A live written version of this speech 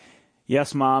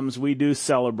Yes, moms, we do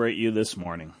celebrate you this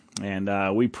morning.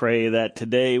 And we pray that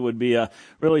today would be a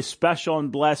really special and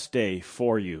blessed day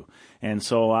for you. And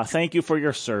so thank you for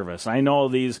your service. I know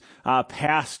these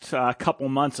past couple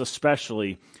months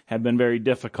especially have been very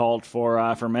difficult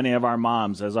for many of our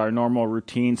moms as our normal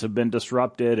routines have been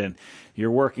disrupted, and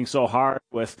you're working so hard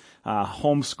with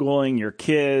homeschooling your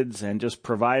kids and just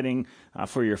providing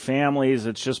for your families.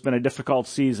 It's just been a difficult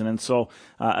season. And so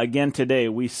again today,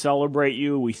 we celebrate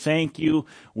you. We thank you.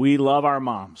 We love our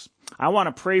moms. I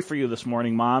want to pray for you this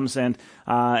morning, moms, and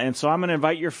so I'm going to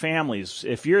invite your families.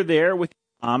 If you're there with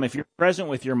your mom, if you're present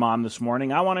with your mom this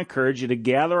morning, I want to encourage you to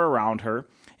gather around her,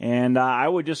 and I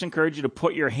would just encourage you to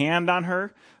put your hand on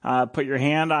her, put your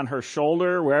hand on her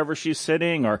shoulder, wherever she's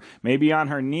sitting, or maybe on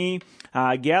her knee.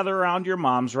 Gather around your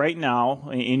moms right now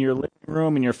in your living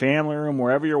room, in your family room,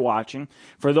 wherever you're watching.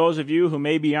 For those of you who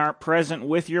maybe aren't present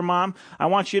with your mom, I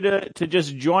want you to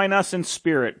just join us in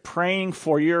spirit, praying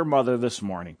for your mother this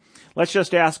morning. Let's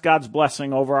just ask God's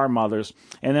blessing over our mothers,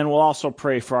 and then we'll also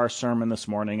pray for our sermon this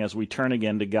morning as we turn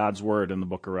again to God's Word in the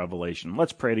book of Revelation.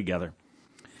 Let's pray together.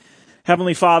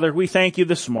 Heavenly Father, we thank you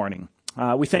this morning.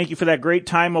 We thank you for that great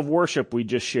time of worship we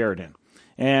just shared in.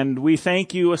 And we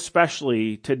thank you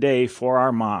especially today for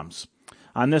our moms.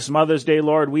 On this Mother's Day,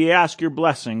 Lord, we ask your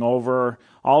blessing over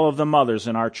all of the mothers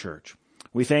in our church.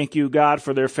 We thank you, God,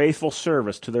 for their faithful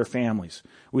service to their families.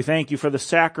 We thank you for the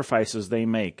sacrifices they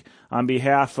make on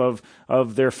behalf of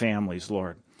their families,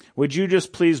 Lord. Would you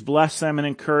just please bless them and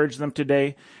encourage them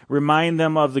today? Remind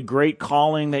them of the great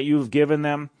calling that you've given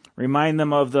them. Remind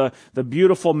them of the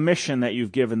beautiful mission that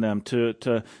you've given them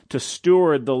to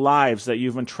steward the lives that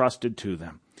you've entrusted to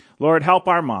them. Lord, help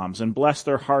our moms and bless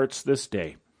their hearts this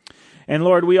day. And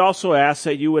Lord, we also ask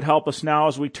that you would help us now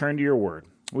as we turn to your word.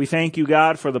 We thank you,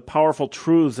 God, for the powerful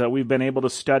truths that we've been able to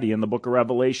study in the book of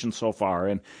Revelation so far.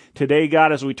 And today,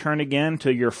 God, as we turn again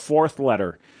to your fourth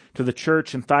letter to the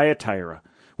church in Thyatira,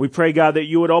 we pray, God, that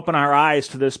you would open our eyes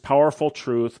to this powerful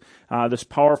truth, this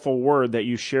powerful word that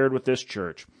you shared with this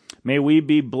church. May we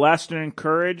be blessed and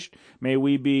encouraged. May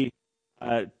we be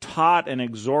taught and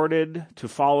exhorted to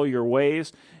follow your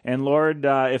ways. And Lord,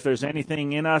 if there's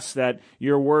anything in us that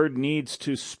your word needs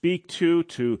to speak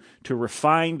to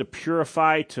refine, to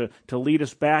purify, to lead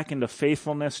us back into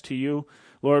faithfulness to you,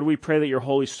 Lord, we pray that your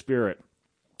Holy Spirit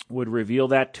would reveal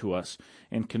that to us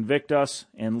and convict us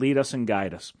and lead us and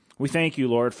guide us. We thank you,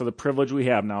 Lord, for the privilege we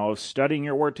have now of studying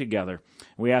your word together.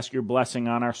 We ask your blessing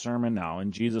on our sermon now.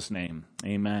 In Jesus' name,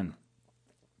 amen.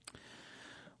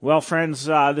 Well, friends,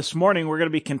 this morning we're going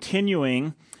to be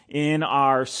continuing in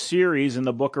our series in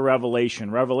the book of Revelation,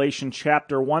 Revelation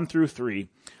chapter 1 through 3,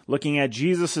 looking at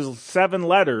Jesus' 7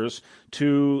 letters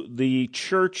to the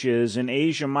churches in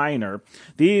Asia Minor.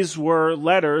 These were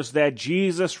letters that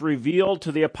Jesus revealed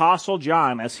to the Apostle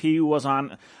John as he was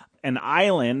on an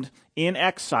island in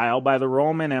exile by the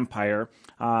Roman Empire.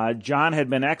 John had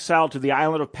been exiled to the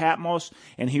island of Patmos,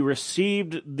 and he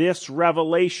received this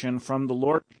revelation from the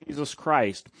Lord Jesus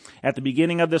Christ. At the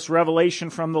beginning of this revelation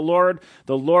from the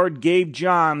Lord gave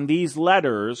John these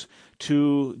letters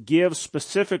to give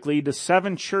specifically to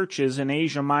 7 churches in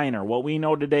Asia Minor, what we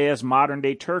know today as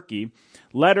modern-day Turkey,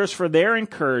 letters for their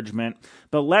encouragement,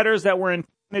 but letters that were intended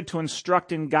to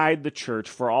instruct and guide the church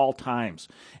for all times.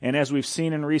 And as we've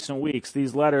seen in recent weeks,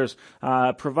 these letters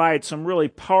provide some really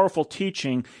powerful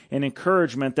teaching and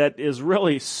encouragement that is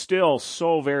really still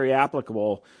so very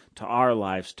applicable to our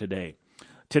lives today.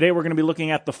 Today we're going to be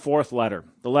looking at the 4th letter,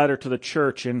 the letter to the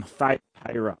church in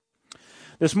Thyatira.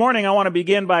 This morning I want to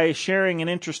begin by sharing an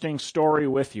interesting story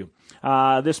with you.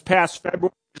 This past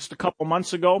February, just a couple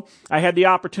months ago, I had the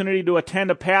opportunity to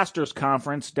attend a pastor's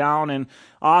conference down in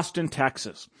Austin,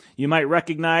 Texas. You might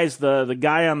recognize the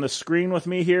guy on the screen with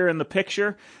me here in the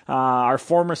picture, our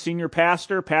former senior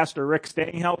pastor, Pastor Rick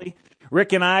Stangheldy.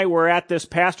 Rick and I were at this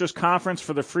pastor's conference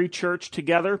for the Free Church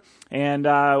together, and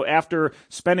after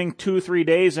spending 2-3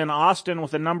 days in Austin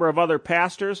with a number of other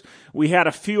pastors, we had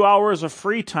a few hours of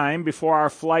free time before our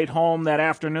flight home that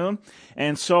afternoon,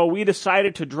 and so we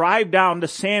decided to drive down to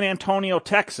San Antonio,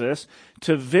 Texas,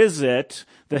 to visit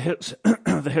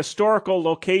the historical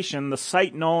location, the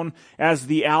site known as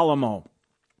the Alamo.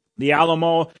 The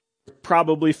Alamo,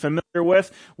 probably familiar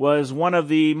with, was one of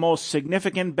the most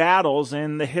significant battles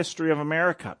in the history of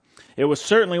America. It was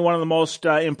certainly one of the most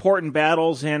important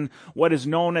battles in what is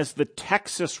known as the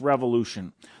Texas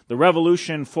Revolution, the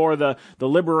revolution for the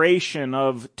liberation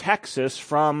of Texas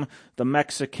from the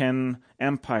Mexican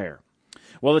Empire.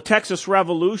 Well, the Texas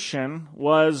Revolution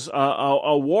was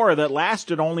a war that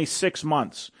lasted only 6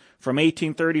 months, from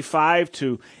 1835 to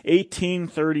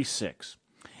 1836.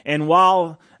 And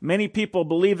while many people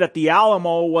believe that the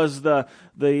Alamo was the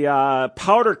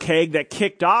powder keg that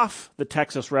kicked off the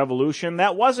Texas Revolution,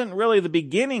 that wasn't really the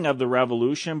beginning of the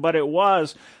revolution, but it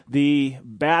was the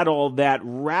battle that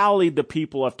rallied the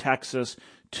people of Texas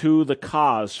to the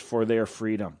cause for their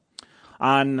freedom.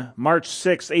 On March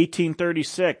 6,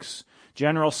 1836,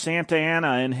 General Santa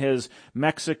Anna and his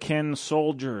Mexican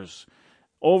soldiers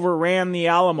overran the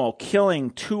Alamo,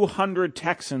 killing 200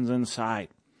 Texans inside.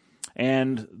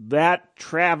 And that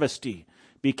travesty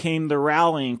became the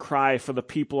rallying cry for the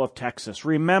people of Texas.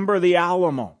 Remember the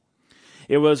Alamo.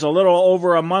 It was a little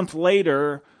over a month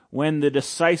later when the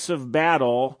decisive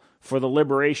battle for the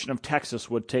liberation of Texas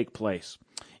would take place.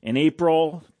 In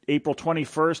April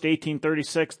 21st,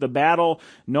 1836, the battle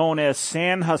known as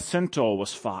San Jacinto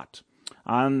was fought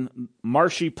on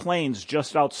marshy plains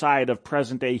just outside of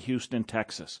present-day Houston,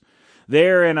 Texas.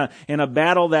 There, in a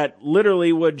battle that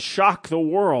literally would shock the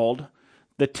world,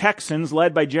 the Texans,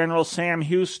 led by General Sam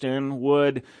Houston,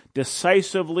 would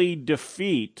decisively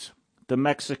defeat the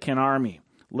Mexican army,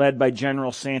 led by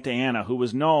General Santa Anna, who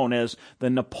was known as the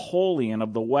Napoleon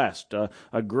of the West,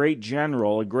 a great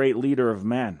general, a great leader of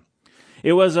men.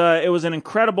 It was an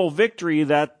incredible victory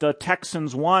that the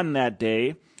Texans won that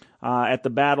day at the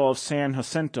Battle of San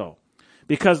Jacinto,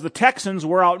 because the Texans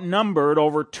were outnumbered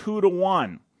over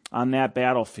 2-1 on that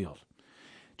battlefield.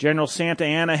 General Santa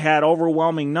Anna had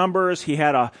overwhelming numbers. He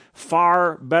had a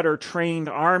far better trained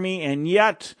army, and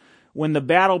yet when the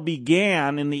battle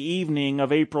began in the evening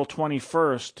of April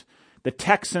 21st, the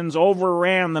Texans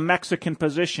overran the Mexican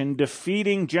position,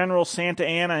 defeating General Santa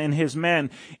Anna and his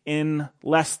men in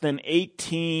less than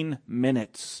 18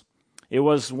 minutes. It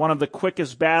was one of the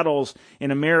quickest battles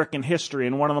in American history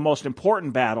and one of the most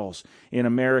important battles in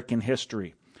American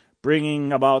history,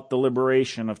 bringing about the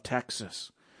liberation of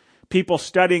Texas. People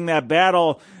studying that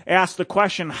battle asked the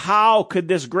question, how could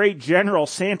this great general,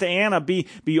 Santa Anna, be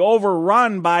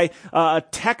overrun by a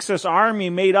Texas army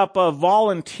made up of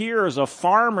volunteers, of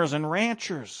farmers and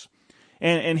ranchers?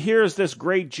 And here's this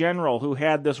great general who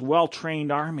had this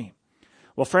well-trained army.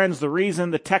 Well, friends, the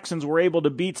reason the Texans were able to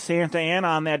beat Santa Anna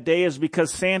on that day is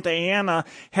because Santa Anna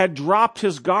had dropped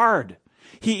his guard.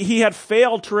 He had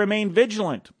failed to remain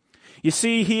vigilant. You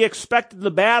see, he expected the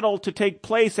battle to take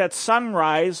place at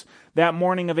sunrise that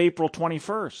morning of April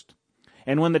 21st.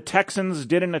 And when the Texans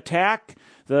didn't attack,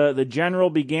 the general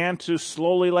began to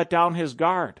slowly let down his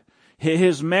guard.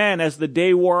 His men, as the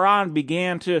day wore on,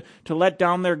 began to let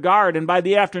down their guard. And by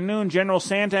the afternoon, General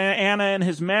Santa Anna and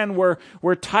his men were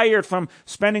tired from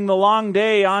spending the long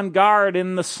day on guard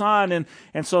in the sun.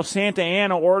 And so Santa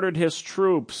Anna ordered his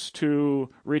troops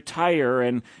to retire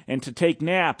and to take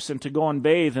naps and to go and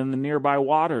bathe in the nearby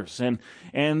waters.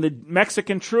 And the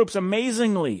Mexican troops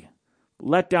amazingly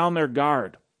let down their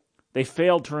guard. They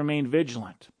failed to remain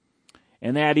vigilant.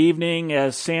 And that evening,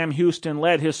 as Sam Houston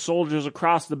led his soldiers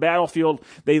across the battlefield,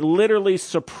 they literally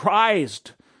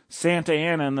surprised Santa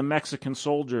Anna and the Mexican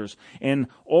soldiers and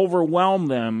overwhelmed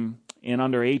them in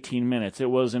under 18 minutes. It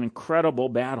was an incredible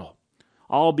battle,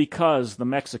 all because the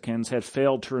Mexicans had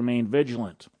failed to remain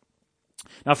vigilant.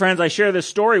 Now, friends, I share this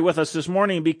story with us this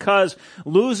morning because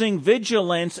losing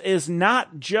vigilance is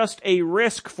not just a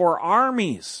risk for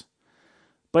armies,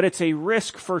 but it's a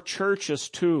risk for churches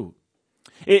too.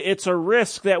 It's a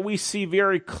risk that we see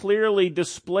very clearly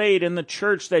displayed in the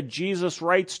church that Jesus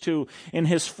writes to in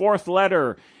his fourth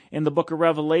letter in the book of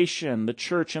Revelation, the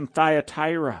church in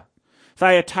Thyatira.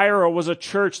 Thyatira was a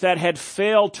church that had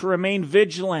failed to remain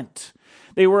vigilant.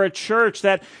 They were a church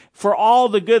that, for all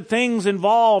the good things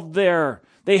involved there,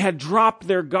 they had dropped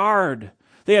their guard.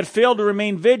 They had failed to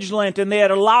remain vigilant, and they had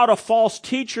allowed a false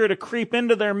teacher to creep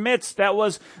into their midst that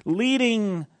was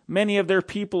leading many of their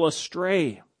people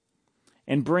astray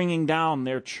and bringing down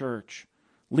their church,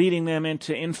 leading them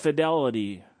into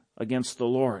infidelity against the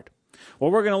Lord.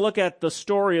 Well, we're going to look at the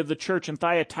story of the church in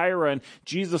Thyatira and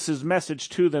Jesus' message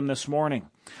to them this morning.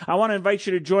 I want to invite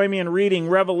you to join me in reading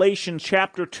Revelation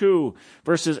chapter 2,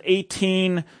 verses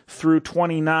 18 through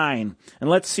 29. And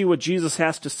let's see what Jesus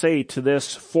has to say to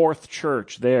this fourth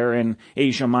church there in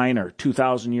Asia Minor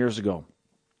 2,000 years ago.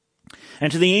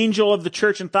 And to the angel of the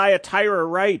church in Thyatira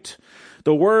write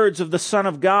the words of the Son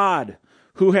of God,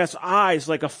 who has eyes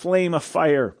like a flame of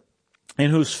fire,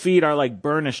 and whose feet are like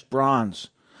burnished bronze.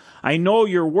 I know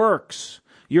your works,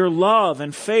 your love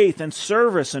and faith and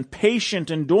service and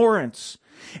patient endurance,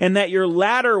 and that your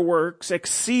latter works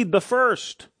exceed the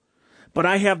first. But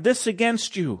I have this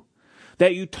against you,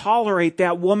 that you tolerate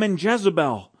that woman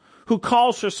Jezebel, who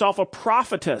calls herself a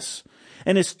prophetess,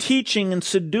 and is teaching and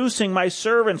seducing my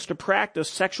servants to practice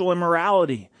sexual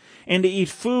immorality, and to eat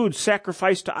food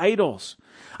sacrificed to idols.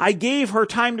 I gave her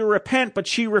time to repent, but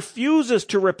she refuses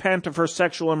to repent of her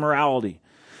sexual immorality.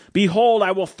 Behold,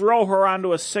 I will throw her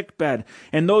onto a sickbed,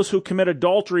 and those who commit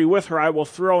adultery with her I will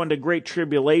throw into great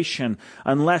tribulation,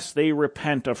 unless they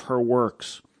repent of her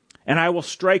works. And I will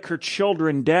strike her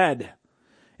children dead.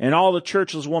 And all the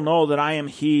churches will know that I am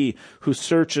he who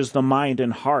searches the mind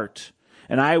and heart,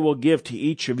 and I will give to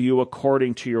each of you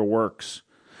according to your works.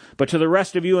 But to the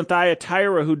rest of you in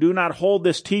Thyatira who do not hold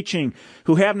this teaching,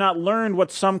 who have not learned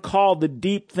what some call the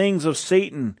deep things of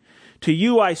Satan, to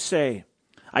you I say,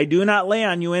 I do not lay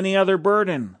on you any other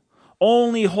burden.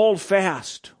 Only hold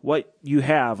fast what you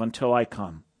have until I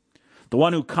come. The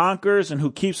one who conquers and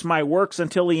who keeps my works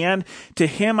until the end, to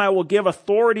him I will give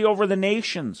authority over the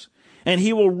nations, and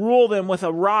he will rule them with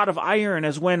a rod of iron,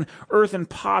 as when earthen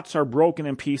pots are broken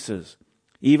in pieces.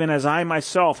 Even as I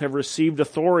myself have received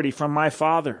authority from my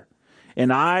Father,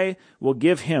 and I will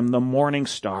give him the morning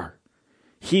star.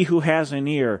 He who has an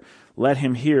ear, let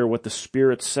him hear what the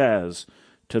Spirit says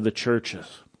to the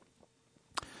churches.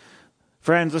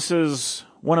 Friends, this is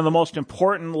one of the most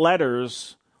important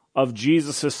letters of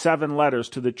Jesus' 7 letters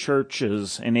to the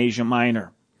churches in Asia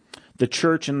Minor, the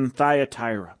church in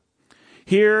Thyatira.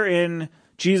 Here in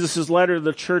Jesus' letter to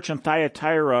the church in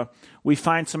Thyatira, we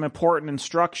find some important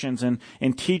instructions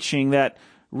and teaching that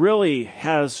really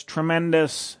has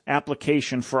tremendous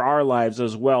application for our lives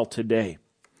as well today.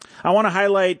 I want to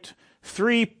highlight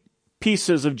 3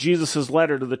 pieces of Jesus'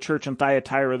 letter to the church in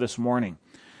Thyatira this morning.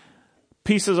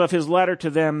 Pieces of his letter to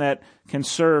them that can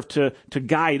serve to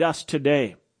guide us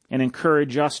today and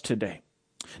encourage us today.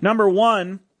 Number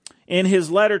 1, in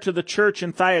his letter to the church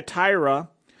in Thyatira,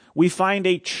 we find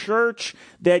a church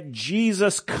that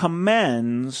Jesus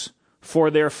commends for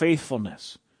their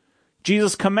faithfulness.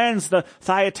 Jesus commends the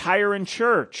Thyatiran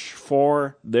church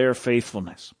for their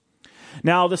faithfulness.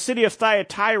 Now, the city of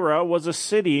Thyatira was a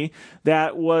city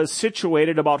that was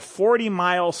situated about 40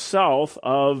 miles south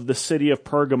of the city of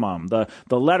Pergamum,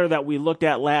 the letter that we looked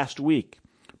at last week.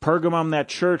 Pergamum, that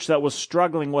church that was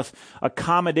struggling with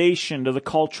accommodation to the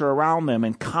culture around them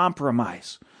and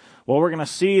compromise. Well, we're going to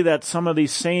see that some of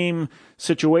these same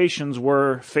situations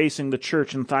were facing the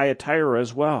church in Thyatira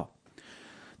as well.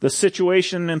 The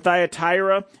situation in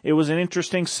Thyatira, it was an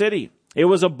interesting city. It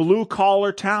was a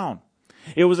blue-collar town.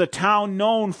 It was a town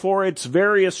known for its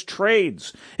various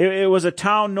trades. It was a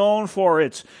town known for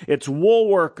its wool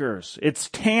workers, its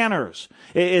tanners,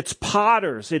 its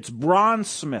potters, its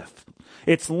bronzesmith,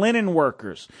 its linen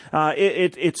workers,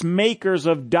 its makers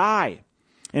of dye.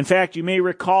 In fact, you may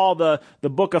recall the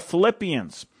book of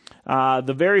Philippians.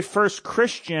 The very first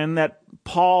Christian that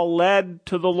Paul led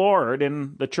to the Lord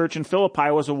in the church in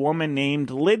Philippi was a woman named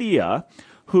Lydia,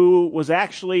 who was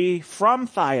actually from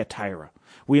Thyatira.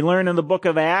 We learn in the book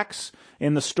of Acts,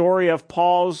 in the story of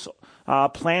Paul's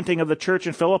planting of the church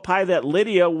in Philippi, that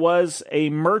Lydia was a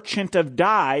merchant of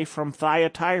dye from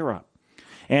Thyatira.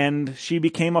 And she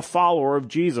became a follower of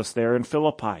Jesus there in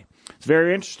Philippi. It's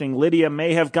very interesting. Lydia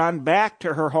may have gone back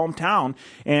to her hometown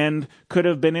and could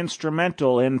have been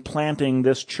instrumental in planting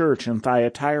this church in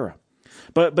Thyatira.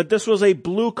 But this was a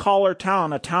blue-collar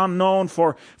town, a town known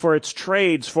for its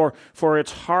trades, for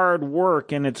its hard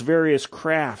work and its various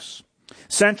crafts.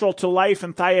 Central to life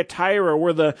in Thyatira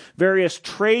were the various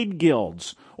trade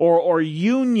guilds or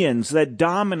unions that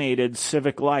dominated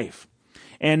civic life.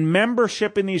 And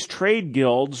membership in these trade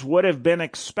guilds would have been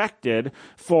expected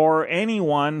for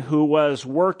anyone who was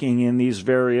working in these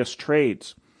various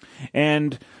trades.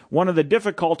 And one of the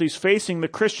difficulties facing the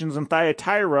Christians in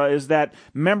Thyatira is that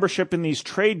membership in these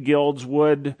trade guilds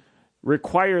would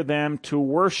require them to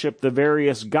worship the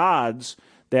various gods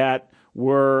that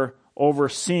were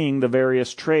overseeing the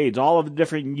various trades. All of the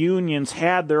different unions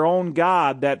had their own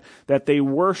god that they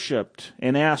worshipped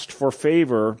and asked for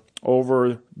favor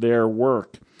over their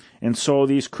work. And so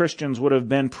these Christians would have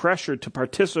been pressured to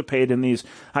participate in these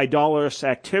idolatrous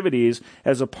activities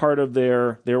as a part of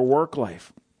their work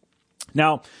life.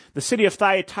 Now, the city of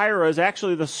Thyatira is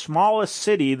actually the smallest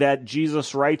city that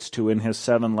Jesus writes to in his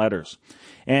 7 letters.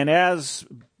 And as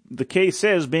the case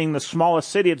is, being the smallest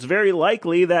city, it's very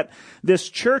likely that this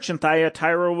church in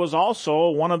Thyatira was also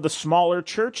one of the smaller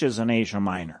churches in Asia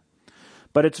Minor.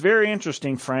 But it's very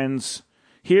interesting, friends.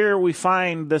 Here we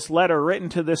find this letter written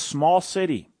to this small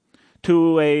city,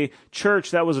 to a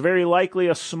church that was very likely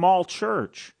a small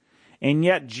church. And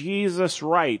yet Jesus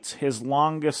writes his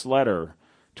longest letter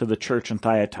to the church in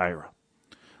Thyatira.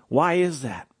 Why is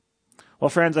that? Well,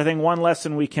 friends, I think one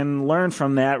lesson we can learn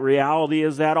from that reality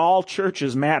is that all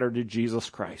churches matter to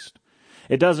Jesus Christ.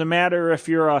 It doesn't matter if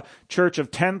you're a church of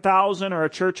 10,000 or a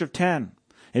church of 10.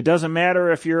 It doesn't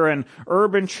matter if you're an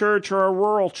urban church or a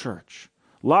rural church.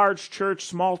 Large church,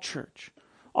 small church.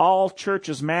 All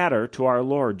churches matter to our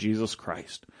Lord Jesus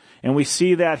Christ. And we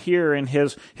see that here in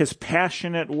his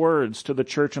passionate words to the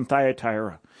church in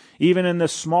Thyatira. Even in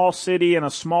this small city and a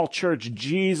small church,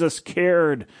 Jesus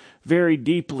cared very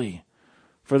deeply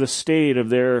for the state of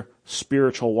their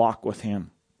spiritual walk with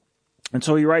him. And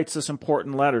so he writes this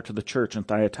important letter to the church in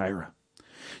Thyatira.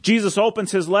 Jesus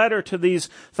opens his letter to these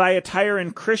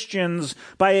Thyatiran Christians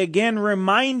by again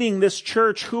reminding this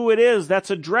church who it is that's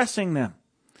addressing them.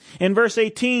 In verse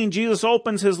 18, Jesus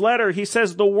opens his letter. He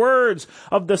says, the words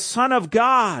of the Son of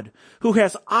God, who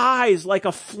has eyes like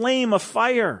a flame of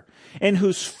fire, and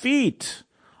whose feet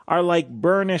are like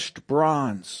burnished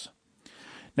bronze.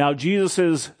 Now,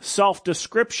 Jesus'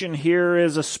 self-description here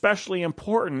is especially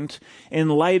important in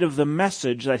light of the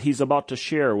message that he's about to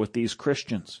share with these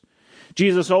Christians.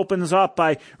 Jesus opens up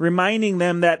by reminding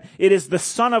them that it is the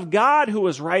Son of God who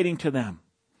is writing to them.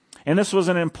 And this was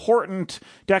an important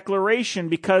declaration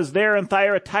because there in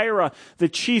Thyatira, the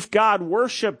chief god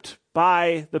worshipped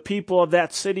by the people of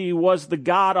that city was the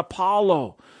god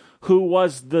Apollo, who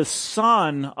was the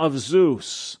son of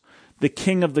Zeus, the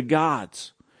king of the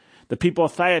gods. The people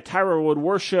of Thyatira would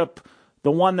worship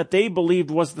the one that they believed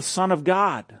was the Son of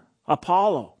God,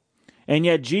 Apollo. And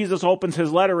yet Jesus opens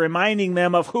his letter reminding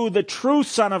them of who the true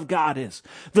Son of God is,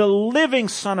 the living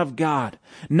Son of God,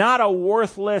 not a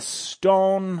worthless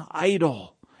stone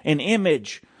idol, an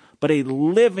image, but a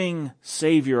living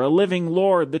Savior, a living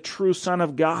Lord, the true Son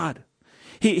of God.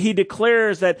 He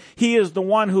declares that he is the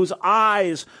one whose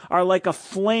eyes are like a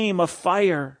flame of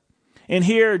fire. And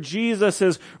here Jesus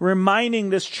is reminding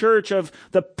this church of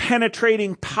the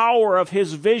penetrating power of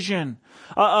his vision,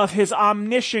 of his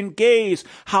omniscient gaze,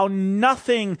 how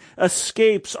nothing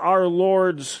escapes our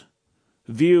Lord's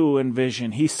view and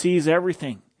vision. He sees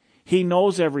everything. He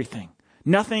knows everything.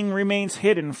 Nothing remains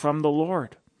hidden from the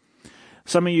Lord.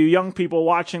 Some of you young people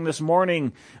watching this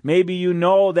morning, maybe you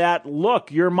know that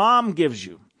look your mom gives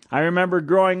you. I remember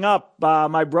growing up,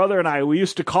 my brother and I, we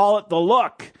used to call it the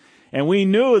look. And we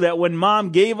knew that when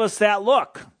Mom gave us that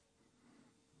look,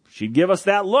 she'd give us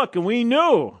that look, and we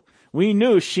knew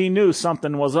she knew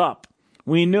something was up.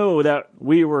 We knew that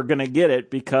we were going to get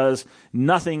it because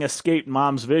nothing escaped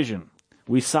Mom's vision.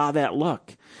 We saw that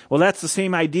look. Well, that's the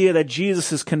same idea that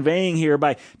Jesus is conveying here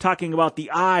by talking about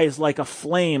the eyes like a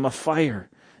flame of fire.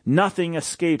 Nothing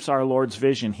escapes our Lord's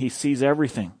vision. He sees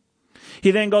everything.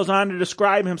 He then goes on to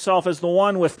describe himself as the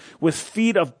one with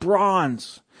feet of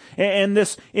bronze. And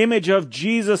this image of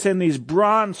Jesus and these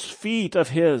bronze feet of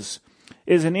his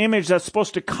is an image that's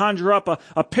supposed to conjure up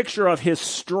a picture of his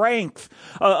strength,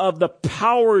 of the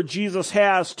power Jesus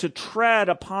has to tread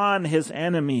upon his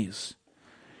enemies.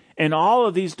 And all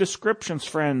of these descriptions,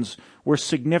 friends, were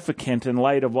significant in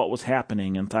light of what was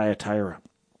happening in Thyatira.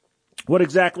 What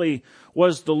exactly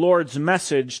was the Lord's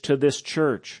message to this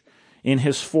church in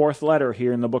his fourth letter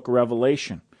here in the book of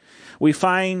Revelation? We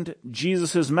find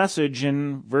Jesus' message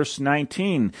in verse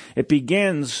 19. It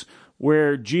begins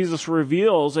where Jesus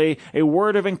reveals a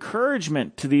word of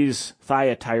encouragement to these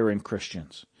Thyatiran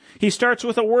Christians. He starts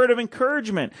with a word of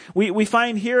encouragement. We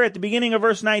find here at the beginning of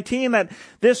verse 19 that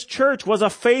this church was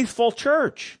a faithful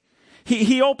church.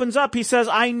 He opens up, he says,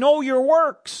 I know your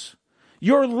works,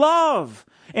 your love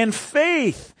and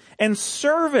faith and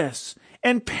service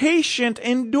and patient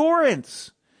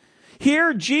endurance.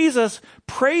 Here Jesus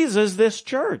praises this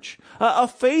church, a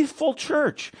faithful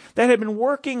church that had been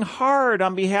working hard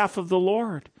on behalf of the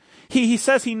Lord. He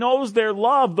says he knows their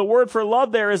love. The word for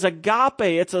love there is agape.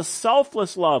 It's a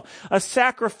selfless love, a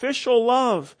sacrificial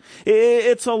love.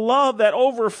 It's a love that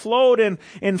overflowed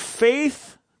in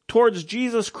faith towards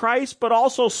Jesus Christ, but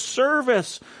also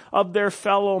service of their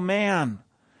fellow man.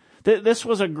 This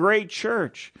was a great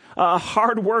church, a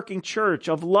hard-working church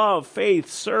of love, faith,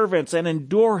 servants, and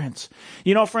endurance.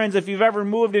 You know, friends, if you've ever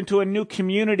moved into a new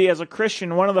community as a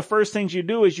Christian, one of the first things you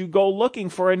do is you go looking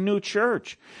for a new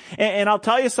church. And I'll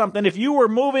tell you something, if you were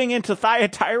moving into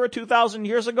Thyatira 2,000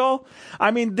 years ago,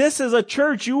 I mean, this is a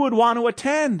church you would want to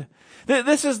attend.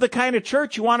 This is the kind of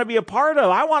church you want to be a part of.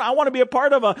 I want to be a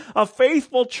part of a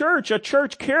faithful church, a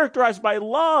church characterized by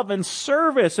love and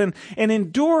service and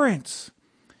endurance.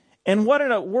 And what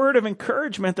a word of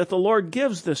encouragement that the Lord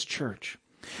gives this church.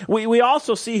 We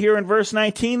also see here in verse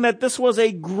 19 that this was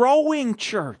a growing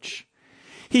church.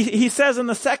 He says in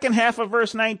the second half of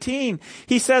verse 19,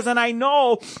 he says, and I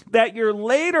know that your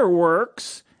later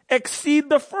works exceed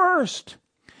the first.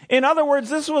 In other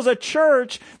words, this was a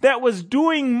church that was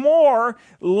doing more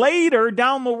later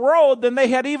down the road than they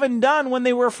had even done when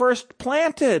they were first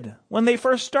planted, when they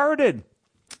first started.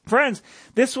 Friends,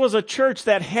 this was a church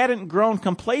that hadn't grown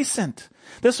complacent.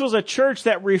 This was a church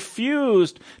that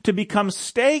refused to become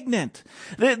stagnant.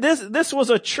 This was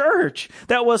a church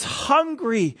that was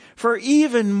hungry for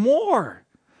even more.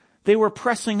 They were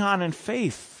pressing on in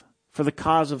faith for the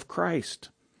cause of Christ.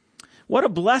 What a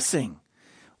blessing.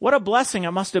 What a blessing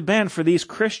it must have been for these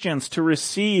Christians to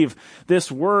receive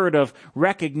this word of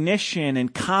recognition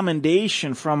and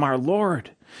commendation from our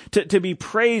Lord. To be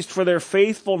praised for their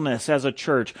faithfulness as a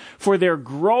church, for their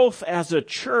growth as a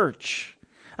church.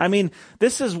 I mean,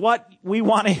 this is what we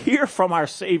want to hear from our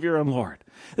Savior and Lord.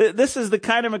 This is the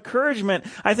kind of encouragement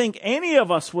I think any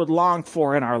of us would long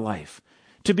for in our life.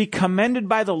 To be commended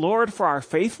by the Lord for our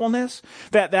faithfulness,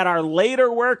 that our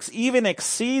later works even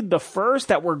exceed the first,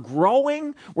 that we're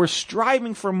growing, we're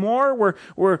striving for more,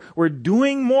 we're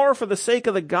doing more for the sake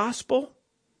of the gospel.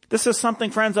 This is something,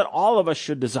 friends, that all of us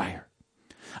should desire.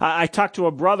 I talked to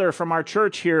a brother from our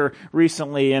church here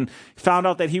recently and found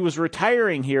out that he was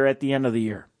retiring here at the end of the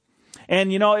year.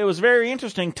 And, it was very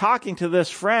interesting talking to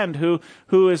this friend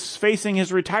who is facing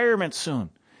his retirement soon.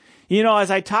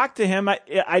 As I talked to him,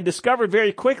 I discovered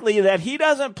very quickly that he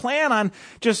doesn't plan on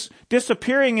just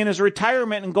disappearing in his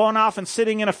retirement and going off and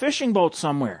sitting in a fishing boat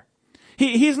somewhere.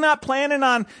 He's not planning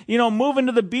on, moving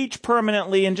to the beach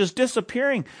permanently and just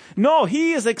disappearing. No,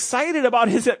 he is excited about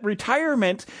his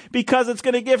retirement because it's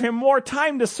going to give him more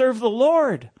time to serve the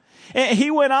Lord. And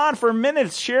he went on for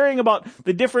minutes sharing about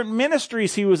the different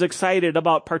ministries he was excited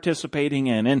about participating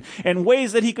in and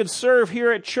ways that he could serve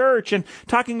here at church and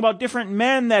talking about different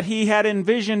men that he had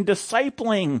envisioned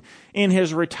discipling in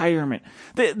his retirement.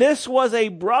 This was a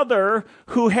brother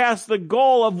who has the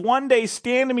goal of one day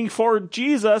standing before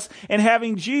Jesus and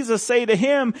having Jesus say to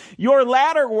him, "Your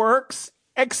latter works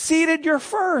exceeded your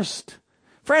first."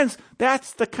 Friends,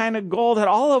 that's the kind of goal that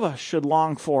all of us should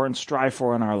long for and strive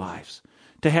for in our lives.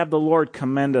 To have the Lord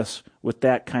commend us with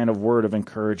that kind of word of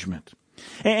encouragement.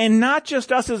 And not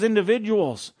just us as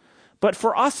individuals, but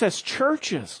for us as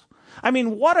churches. I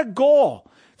mean, what a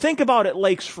goal. Think about it,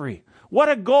 Lakes Free. What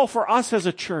a goal for us as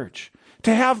a church.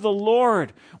 To have the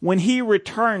Lord, when He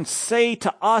returns, say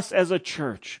to us as a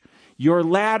church, "Your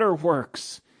latter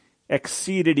works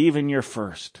exceeded even your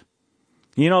first."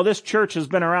 This church has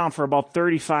been around for about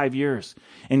 35 years,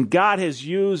 and God has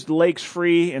used Lakes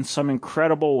Free in some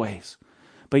incredible ways.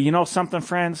 But something,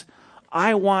 friends?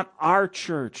 I want our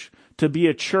church to be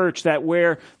a church that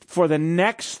where for the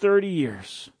next 30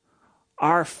 years,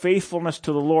 our faithfulness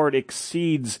to the Lord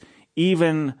exceeds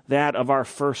even that of our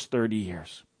first 30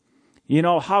 years.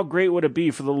 How great would it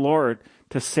be for the Lord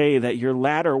to say that your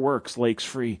latter works, Lakes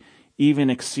Free, even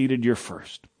exceeded your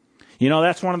first?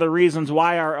 That's one of the reasons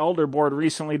why our elder board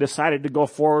recently decided to go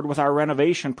forward with our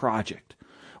renovation project.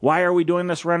 Why are we doing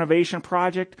this renovation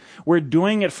project? We're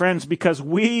doing it, friends, because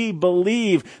we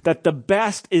believe that the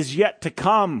best is yet to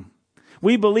come.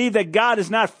 We believe that God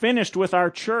is not finished with our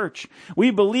church.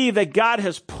 We believe that God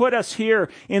has put us here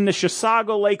in the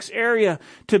Chisago Lakes area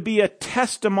to be a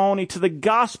testimony to the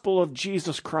gospel of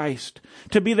Jesus Christ,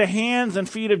 to be the hands and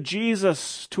feet of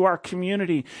Jesus to our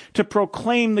community, to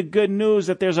proclaim the good news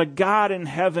that there's a God in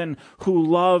heaven who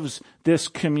loves this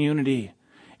community,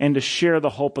 and to share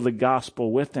the hope of the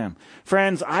gospel with them.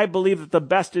 Friends, I believe that the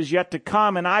best is yet to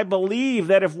come, and I believe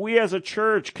that if we as a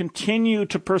church continue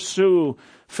to pursue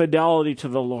fidelity to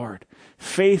the Lord,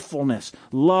 faithfulness,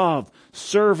 love,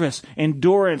 service,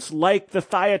 endurance, like the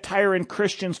Thyatiran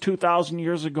Christians 2,000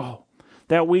 years ago,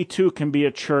 that we too can be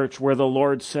a church where the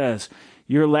Lord says,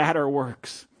 "Your latter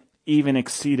works even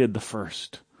exceeded the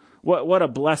first." What a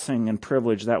blessing and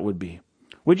privilege that would be.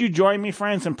 Would you join me,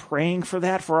 friends, in praying for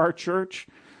that for our church?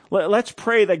 Let's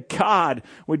pray that God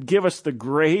would give us the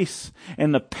grace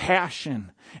and the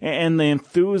passion and the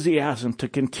enthusiasm to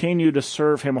continue to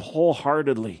serve Him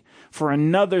wholeheartedly for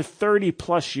another 30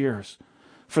 plus years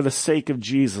for the sake of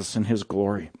Jesus and His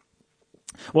glory.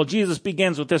 Well, Jesus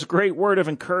begins with this great word of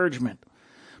encouragement.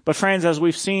 But friends, as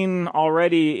we've seen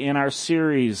already in our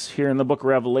series here in the book of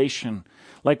Revelation,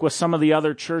 like with some of the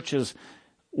other churches,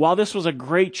 while this was a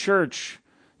great church,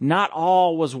 not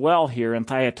all was well here in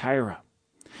Thyatira.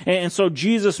 And so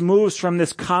Jesus moves from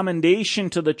this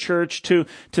commendation to the church to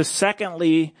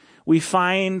secondly, we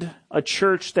find a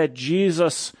church that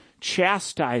Jesus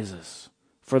chastises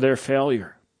for their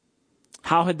failure.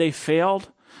 How had they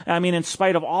failed? I mean, in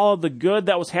spite of all of the good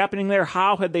that was happening there,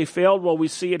 how had they failed? Well, we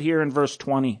see it here in verse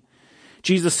 20.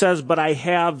 Jesus says, "But I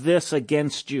have this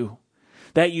against you,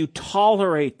 that you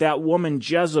tolerate that woman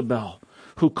Jezebel,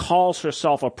 who calls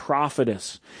herself a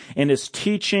prophetess and is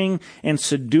teaching and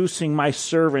seducing my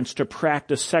servants to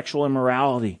practice sexual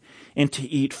immorality and to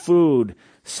eat food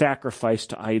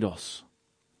sacrificed to idols."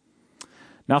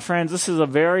 Now, friends, this is a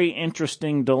very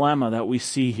interesting dilemma that we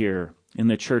see here in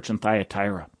the church in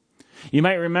Thyatira. You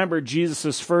might remember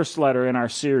Jesus' first letter in our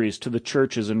series to the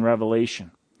churches in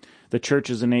Revelation, the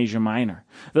churches in Asia Minor.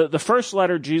 The first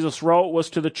letter Jesus wrote was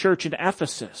to the church in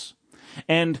Ephesus.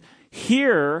 And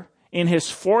here, in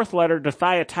his fourth letter to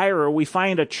Thyatira, we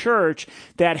find a church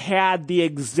that had the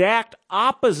exact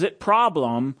opposite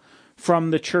problem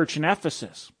from the church in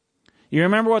Ephesus. You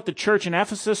remember what the church in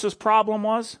Ephesus' problem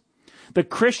was? The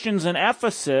Christians in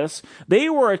Ephesus, they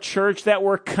were a church that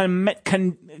were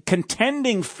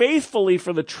contending faithfully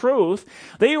for the truth.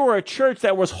 They were a church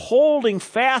that was holding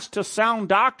fast to sound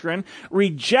doctrine,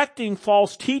 rejecting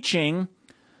false teaching,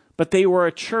 but they were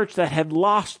a church that had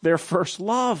lost their first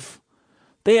love.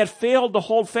 They had failed to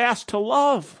hold fast to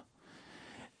love.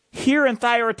 Here in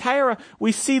Thyatira,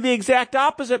 we see the exact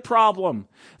opposite problem.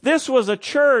 This was a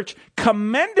church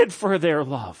commended for their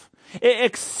love,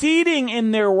 exceeding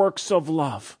in their works of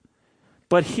love.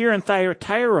 But here in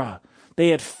Thyatira, they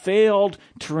had failed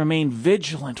to remain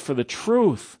vigilant for the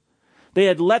truth. They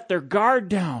had let their guard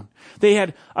down. They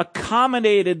had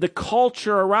accommodated the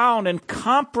culture around and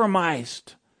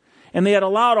compromised. And they had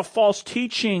allowed a false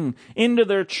teaching into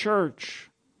their church.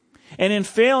 And in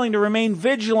failing to remain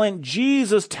vigilant,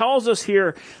 Jesus tells us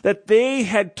here that they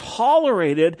had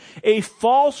tolerated a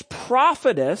false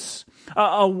prophetess,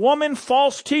 a woman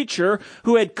false teacher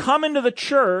who had come into the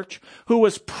church, who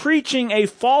was preaching a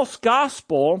false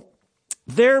gospel,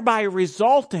 thereby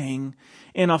resulting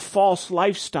in a false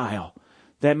lifestyle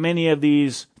that many of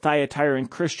these Thyatiran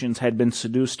Christians had been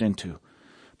seduced into,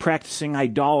 practicing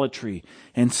idolatry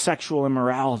and sexual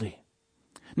immorality.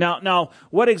 Now,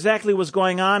 what exactly was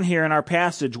going on here in our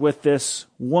passage with this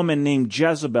woman named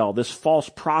Jezebel, this false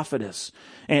prophetess?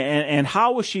 And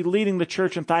how was she leading the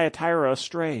church in Thyatira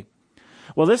astray?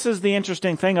 Well, this is the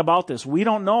interesting thing about this. We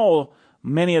don't know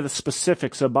many of the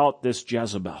specifics about this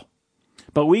Jezebel.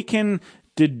 But we can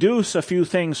deduce a few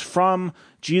things from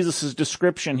Jesus'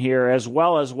 description here, as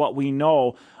well as what we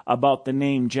know about the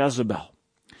name Jezebel.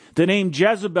 The name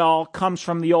Jezebel comes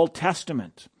from the Old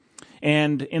Testament.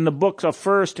 And in the books of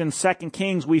 1st and 2nd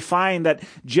Kings, we find that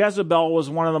Jezebel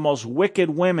was one of the most wicked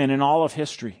women in all of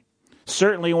history.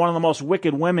 Certainly one of the most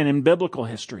wicked women in biblical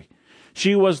history.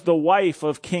 She was the wife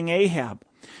of King Ahab.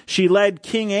 She led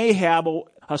King Ahab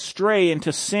astray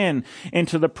into sin,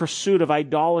 into the pursuit of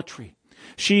idolatry.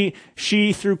 She,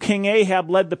 through King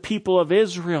Ahab, led the people of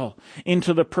Israel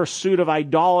into the pursuit of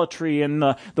idolatry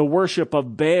and the worship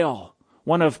of Baal,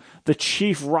 one of the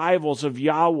chief rivals of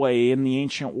Yahweh in the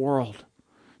ancient world.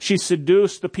 She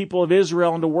seduced the people of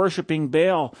Israel into worshiping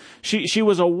Baal. She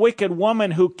was a wicked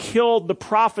woman who killed the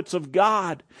prophets of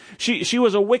God. She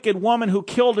was a wicked woman who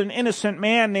killed an innocent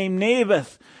man named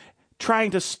Naboth, trying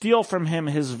to steal from him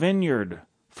his vineyard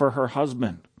for her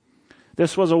husband.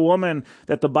 This was a woman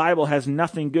that the Bible has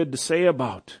nothing good to say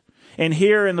about. And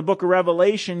here in the book of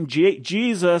Revelation,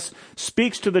 Jesus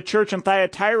speaks to the church in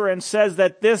Thyatira and says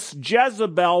that this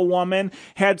Jezebel woman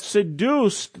had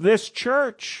seduced this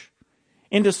church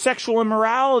into sexual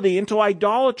immorality, into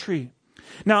idolatry.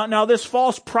 Now this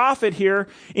false prophet here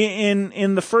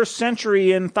in the first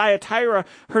century in Thyatira,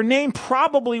 her name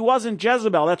probably wasn't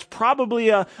Jezebel. That's probably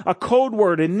a code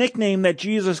word, a nickname that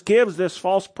Jesus gives this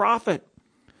false prophet.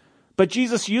 But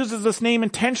Jesus uses this name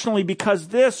intentionally because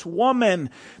this woman,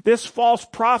 this false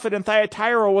prophet in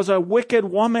Thyatira, was a wicked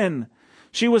woman.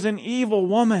 She was an evil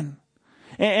woman.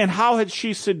 And how had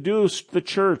she seduced the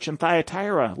church in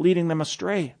Thyatira, leading them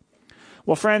astray?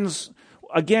 Well, friends,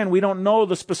 again, we don't know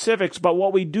the specifics, but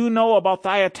what we do know about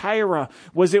Thyatira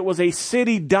was it was a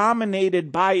city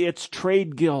dominated by its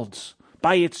trade guilds,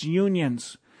 by its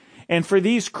unions. And for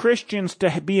these Christians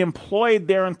to be employed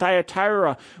there in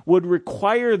Thyatira would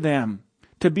require them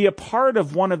to be a part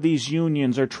of one of these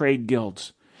unions or trade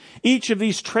guilds. Each of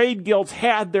these trade guilds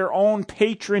had their own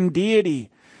patron deity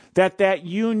that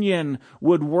union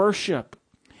would worship.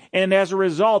 And as a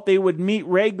result, they would meet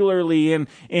regularly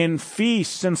in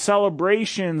feasts and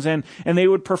celebrations, and they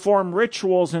would perform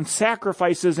rituals and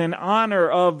sacrifices in honor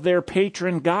of their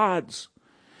patron gods.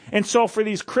 And so for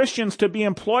these Christians to be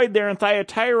employed there in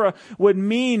Thyatira would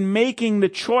mean making the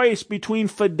choice between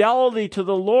fidelity to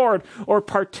the Lord or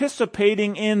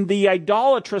participating in the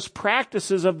idolatrous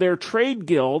practices of their trade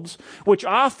guilds, which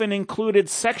often included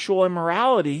sexual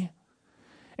immorality.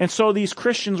 And so these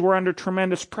Christians were under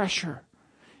tremendous pressure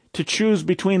to choose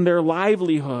between their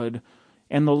livelihood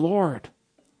and the Lord.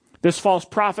 This false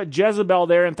prophet Jezebel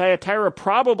there in Thyatira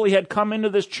probably had come into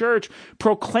this church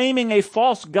proclaiming a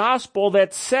false gospel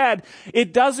that said,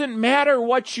 it doesn't matter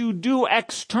what you do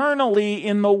externally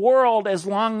in the world as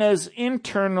long as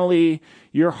internally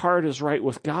your heart is right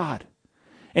with God.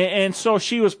 And so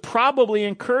she was probably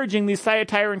encouraging these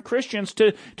Thyatiran Christians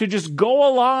to just go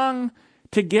along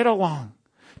to get along.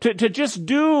 To just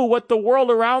do what the world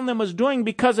around them was doing,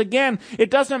 because again, it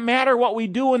doesn't matter what we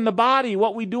do in the body,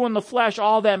 what we do in the flesh.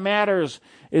 All that matters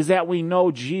is that we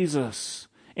know Jesus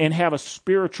and have a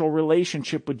spiritual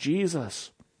relationship with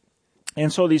Jesus.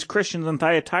 And so these Christians in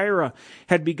Thyatira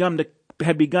had begun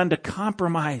to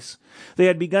compromise. They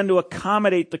had begun to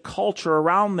accommodate the culture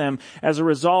around them as a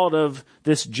result of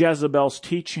this Jezebel's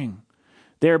teaching,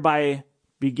 thereby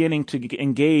beginning to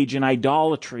engage in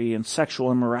idolatry and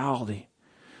sexual immorality.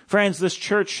 Friends, this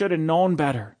church should have known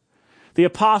better. The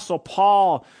Apostle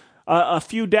Paul, a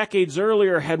few decades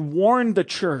earlier, had warned the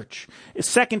church.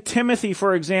 2 Timothy,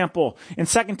 for example, in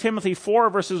 2 Timothy 4,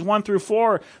 verses 1 through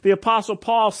 4, the Apostle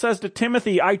Paul says to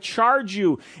Timothy, I charge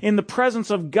you in the presence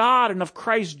of God and of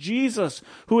Christ Jesus,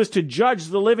 who is to judge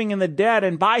the living and the dead,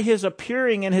 and by his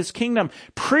appearing in his kingdom,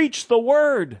 preach the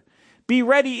word. Be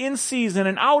ready in season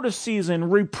and out of season,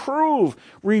 reprove,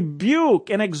 rebuke,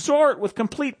 and exhort with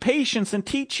complete patience and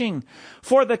teaching.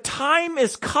 For the time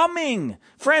is coming.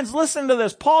 Friends, listen to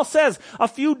this. Paul says a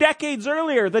few decades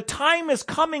earlier, the time is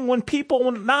coming when people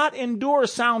will not endure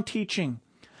sound teaching,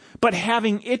 but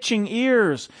having itching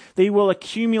ears, they will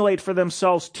accumulate for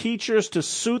themselves teachers to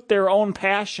suit their own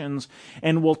passions,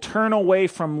 and will turn away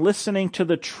from listening to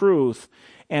the truth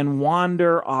and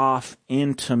wander off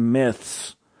into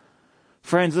myths.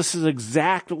 Friends, this is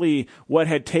exactly what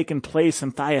had taken place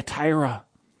in Thyatira.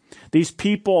 These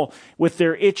people with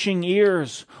their itching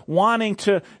ears, wanting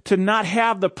to not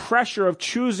have the pressure of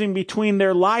choosing between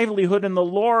their livelihood and the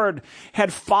Lord,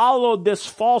 had followed this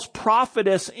false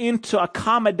prophetess into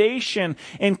accommodation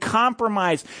and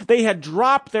compromise. They had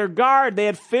dropped their guard. They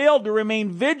had failed to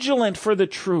remain vigilant for the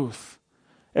truth,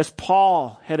 as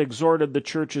Paul had exhorted the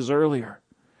churches earlier.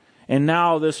 And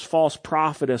now this false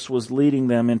prophetess was leading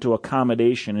them into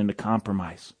accommodation, into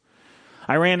compromise.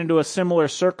 I ran into a similar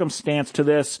circumstance to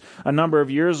this a number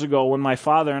of years ago when my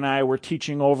father and I were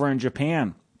teaching over in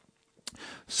Japan.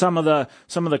 Some of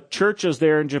the churches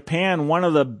there in Japan, one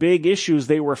of the big issues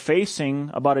they were facing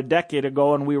about a decade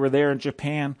ago when we were there in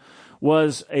Japan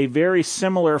was a very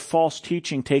similar false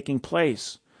teaching taking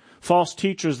place. False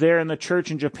teachers there in the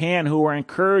church in Japan who were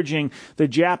encouraging the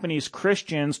Japanese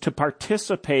Christians to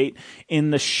participate in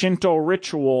the Shinto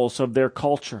rituals of their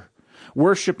culture,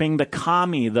 worshiping the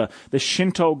kami, the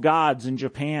Shinto gods in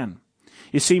Japan.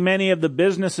 You see, many of the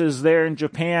businesses there in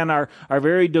Japan are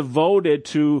very devoted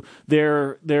to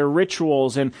their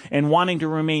rituals and wanting to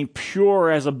remain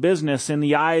pure as a business in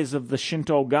the eyes of the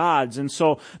Shinto gods. And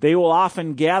so they will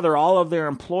often gather all of their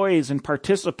employees and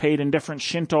participate in different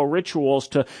Shinto rituals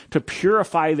to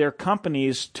purify their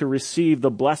companies to receive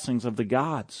the blessings of the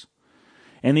gods.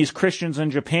 And these Christians in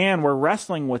Japan were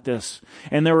wrestling with this.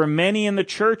 And there were many in the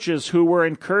churches who were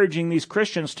encouraging these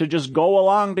Christians to just go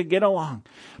along to get along,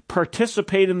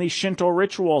 participate in these Shinto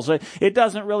rituals. It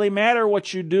doesn't really matter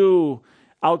what you do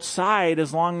outside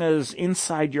as long as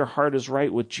inside your heart is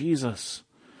right with Jesus.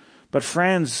 But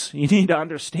friends, you need to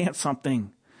understand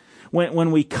something. When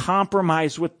we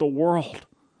compromise with the world,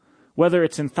 whether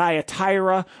it's in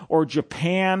Thyatira or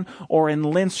Japan or in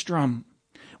Lindstrom,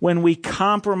 when we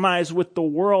compromise with the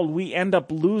world, we end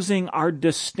up losing our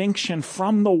distinction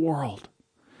from the world.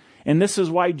 And this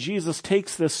is why Jesus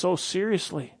takes this so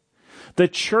seriously. The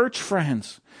church,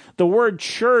 friends, the word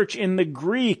church in the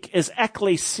Greek is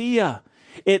ekklesia.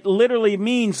 It literally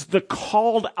means the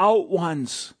called out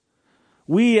ones.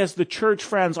 We as the church,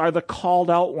 friends, are the called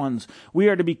out ones. We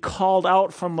are to be called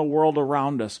out from the world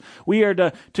around us. We are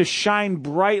to shine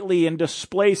brightly and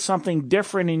display something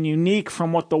different and unique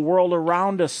from what the world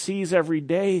around us sees every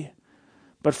day.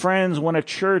 But friends, when a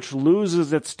church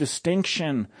loses its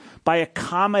distinction by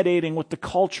accommodating with the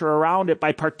culture around it,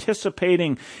 by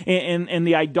participating in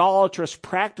the idolatrous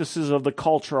practices of the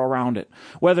culture around it,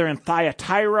 whether in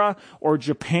Thyatira or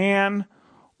Japan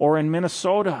or in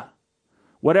Minnesota,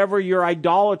 whatever your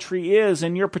idolatry is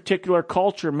in your particular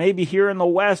culture, maybe here in the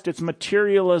West it's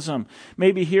materialism.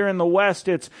 Maybe here in the West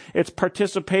it's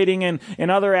participating in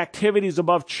other activities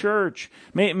above church.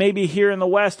 Maybe here in the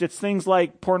West it's things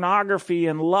like pornography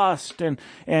and lust and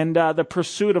the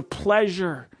pursuit of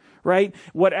pleasure, right?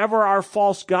 Whatever our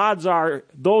false gods are,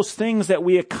 those things that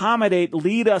we accommodate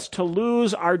lead us to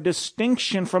lose our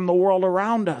distinction from the world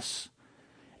around us.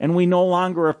 And we no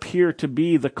longer appear to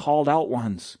be the called out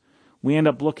ones. We end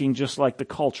up looking just like the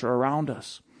culture around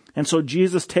us. And so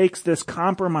Jesus takes this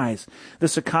compromise,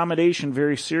 this accommodation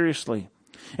very seriously.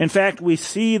 In fact, we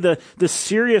see the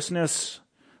seriousness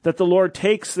that the Lord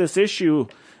takes this issue.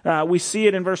 We see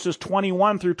it in verses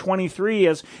 21 through 23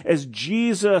 as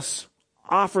Jesus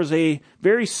offers a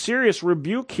very serious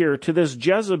rebuke here to this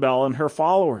Jezebel and her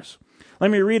followers. Let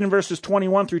me read in verses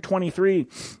 21 through 23.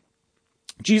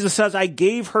 Jesus says, I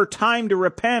gave her time to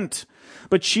repent,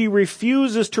 but she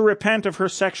refuses to repent of her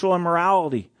sexual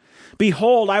immorality.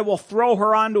 Behold, I will throw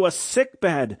her onto a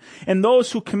sickbed, and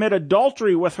those who commit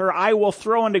adultery with her I will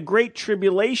throw into great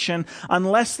tribulation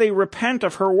unless they repent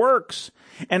of her works,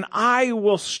 and I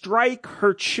will strike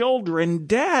her children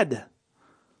dead.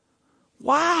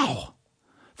 Wow.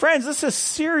 Friends, this is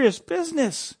serious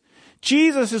business.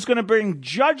 Jesus is going to bring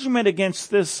judgment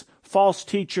against this false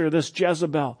teacher, this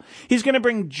Jezebel. He's going to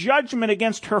bring judgment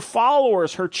against her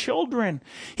followers, her children.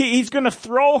 He's going to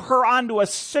throw her onto a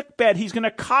sickbed. He's going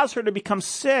to cause her to become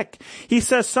sick. He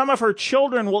says some of her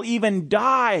children will even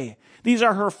die. These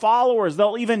are her followers.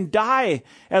 They'll even die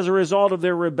as a result of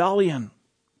their rebellion.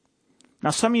 Now,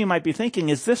 some of you might be thinking,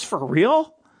 is this for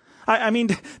real? I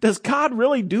mean, does God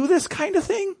really do this kind of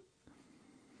thing?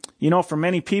 You know, for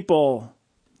many people,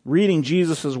 reading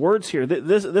Jesus' words here,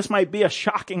 this might be a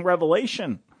shocking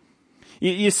revelation.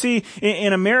 You see,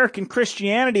 in American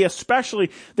Christianity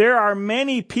especially, there are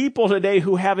many people today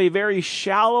who have a very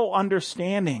shallow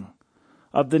understanding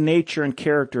of the nature and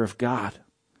character of God.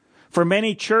 For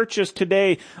many churches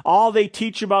today, all they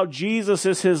teach about Jesus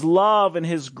is His love and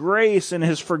His grace and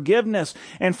His forgiveness.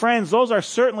 And friends, those are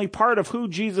certainly part of who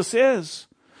Jesus is.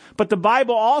 But the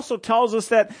Bible also tells us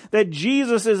that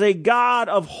Jesus is a God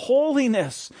of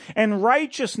holiness and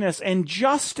righteousness and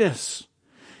justice.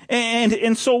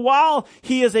 And so while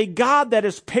He is a God that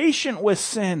is patient with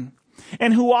sin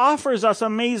and who offers us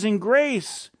amazing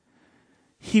grace,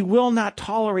 He will not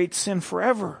tolerate sin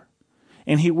forever.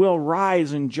 And He will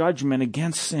rise in judgment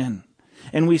against sin.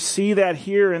 And we see that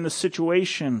here in the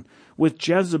situation with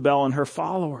Jezebel and her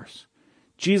followers.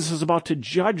 Jesus is about to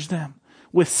judge them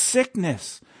with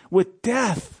sickness, with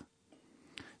death.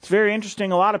 It's very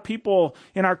interesting. A lot of people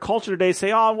in our culture today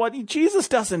say, Jesus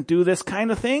doesn't do this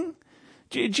kind of thing.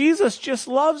 Jesus just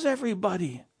loves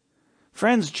everybody.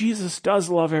 Friends, Jesus does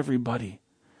love everybody,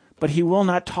 but He will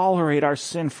not tolerate our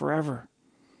sin forever.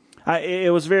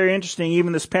 It was very interesting.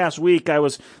 Even this past week, I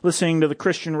was listening to the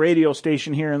Christian radio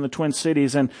station here in the Twin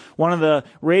Cities, and one of the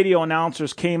radio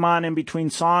announcers came on in between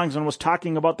songs and was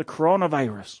talking about the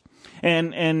coronavirus.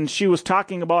 And she was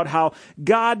talking about how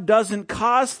God doesn't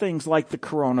cause things like the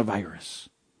coronavirus.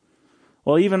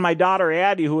 Well, even my daughter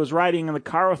Addie, who was riding in the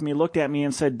car with me, looked at me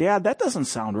and said, Dad, that doesn't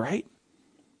sound right.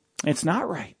 It's not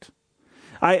right.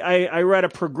 I read a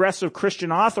progressive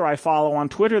Christian author I follow on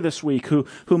Twitter this week who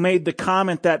made the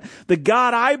comment that the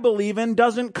God I believe in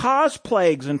doesn't cause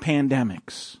plagues and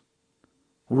pandemics.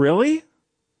 Really?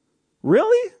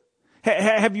 Really?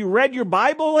 Have you read your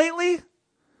Bible lately?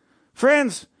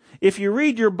 Friends, if you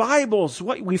read your Bibles,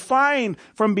 what we find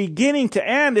from beginning to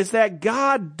end is that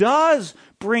God does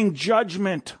bring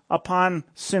judgment upon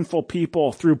sinful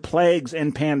people through plagues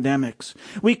and pandemics.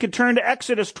 We could turn to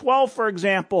Exodus 12, for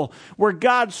example, where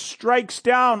God strikes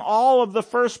down all of the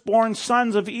firstborn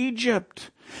sons of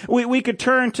Egypt. We could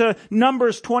turn to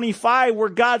Numbers 25, where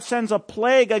God sends a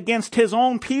plague against His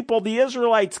own people, the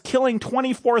Israelites, killing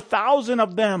 24,000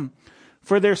 of them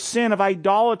for their sin of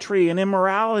idolatry and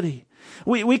immorality.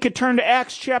 We could turn to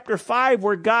Acts chapter 5,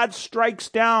 where God strikes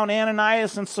down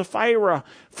Ananias and Sapphira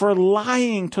for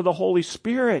lying to the Holy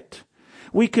Spirit.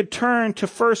 We could turn to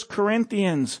 1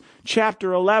 Corinthians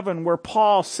chapter 11, where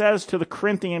Paul says to the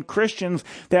Corinthian Christians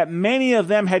that many of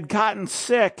them had gotten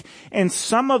sick and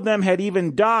some of them had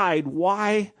even died.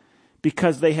 Why?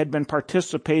 Because they had been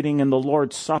participating in the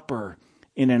Lord's Supper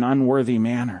in an unworthy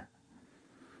manner.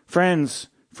 Friends,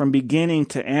 from beginning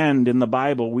to end in the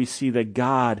Bible, we see that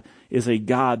God is a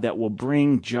God that will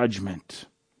bring judgment.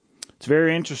 It's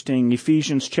very interesting.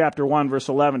 Ephesians chapter 1 verse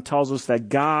 11 tells us that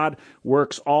God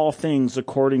works all things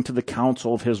according to the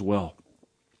counsel of His will.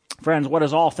 Friends, what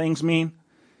does all things mean?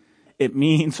 It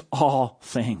means all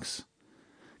things.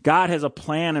 God has a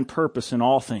plan and purpose in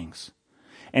all things.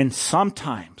 And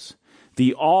sometimes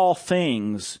the all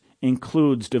things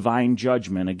includes divine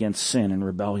judgment against sin and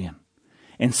rebellion.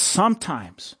 And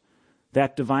sometimes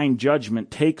that divine judgment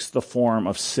takes the form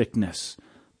of sickness,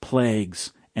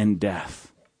 plagues, and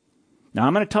death. Now,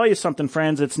 I'm going to tell you something,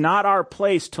 friends. It's not our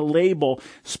place to label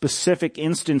specific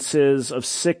instances of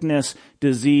sickness,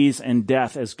 disease, and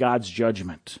death as God's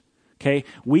judgment. Okay?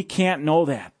 We can't know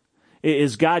that.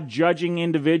 Is God judging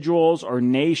individuals or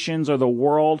nations or the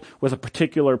world with a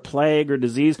particular plague or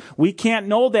disease? We can't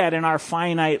know that in our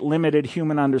finite, limited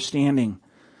human understanding.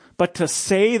 But to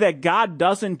say that God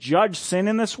doesn't judge sin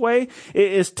in this way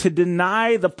is to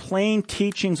deny the plain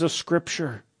teachings of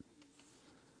Scripture.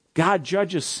 God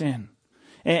judges sin.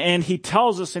 And he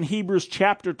tells us in Hebrews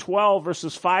chapter 12,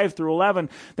 verses 5 through 11,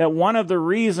 that one of the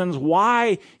reasons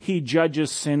why he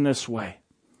judges sin this way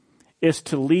is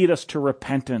to lead us to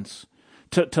repentance,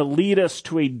 to lead us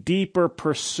to a deeper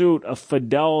pursuit of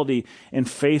fidelity and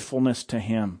faithfulness to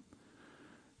him.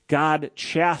 God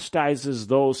chastises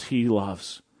those he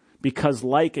loves because,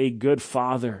 like a good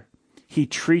father, he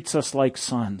treats us like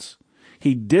sons.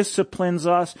 He disciplines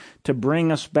us to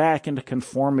bring us back into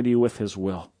conformity with his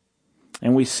will.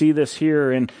 And we see this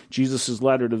here in Jesus'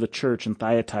 letter to the church in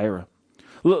Thyatira.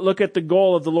 Look at the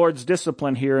goal of the Lord's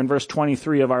discipline here in verse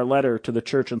 23 of our letter to the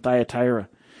church in Thyatira.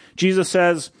 Jesus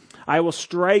says, I will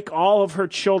strike all of her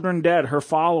children dead, her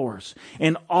followers,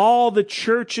 and all the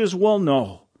churches will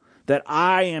know that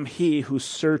I am he who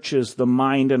searches the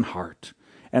mind and heart,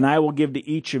 and I will give to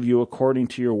each of you according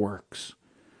to your works.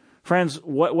 Friends,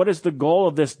 what is the goal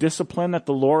of this discipline that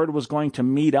the Lord was going to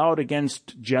mete out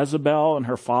against Jezebel and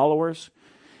her followers?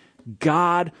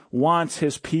 God wants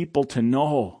his people to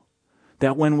know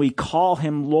that when we call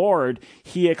him Lord,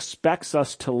 he expects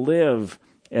us to live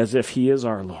as if he is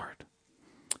our Lord.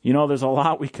 You know, there's a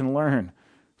lot we can learn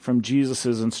from Jesus'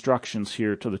 instructions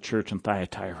here to the church in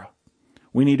Thyatira.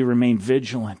 We need to remain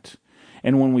vigilant.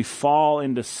 And when we fall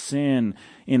into sin,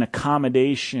 in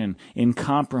accommodation, in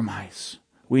compromise,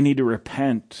 we need to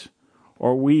repent,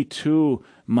 or we too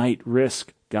might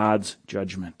risk God's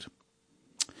judgment.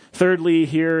 Thirdly,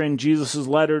 here in Jesus'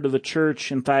 letter to the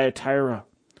church in Thyatira,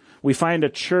 we find a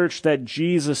church that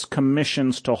Jesus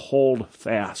commissions to hold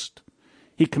fast.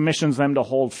 He commissions them to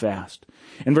hold fast.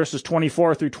 In verses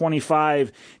 24 through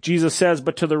 25, Jesus says,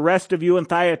 But to the rest of you in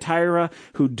Thyatira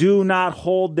who do not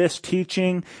hold this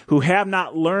teaching, who have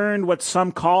not learned what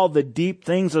some call the deep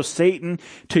things of Satan,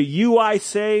 to you I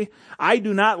say, I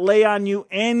do not lay on you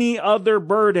any other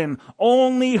burden,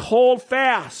 only hold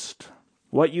fast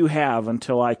what you have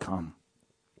until I come.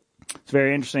 It's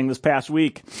very interesting. This past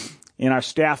week, in our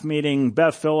staff meeting,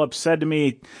 Bev Phillips said to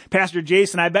me, Pastor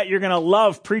Jason, I bet you're going to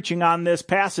love preaching on this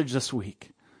passage this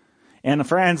week. And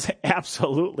friends,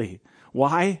 absolutely.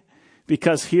 Why?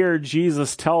 Because here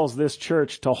Jesus tells this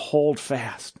church to hold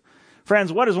fast.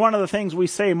 Friends, what is one of the things we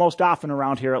say most often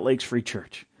around here at Lakes Free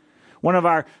Church? One of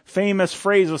our famous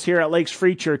phrases here at Lakes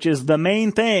Free Church is the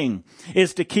main thing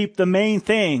is to keep the main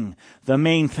thing, the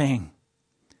main thing.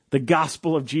 The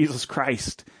gospel of Jesus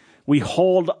Christ. We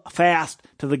hold fast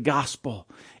to the gospel.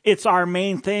 It's our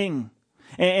main thing.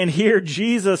 And here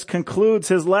Jesus concludes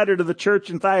his letter to the church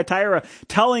in Thyatira,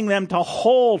 telling them to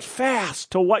hold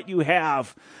fast to what you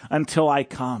have until I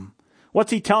come.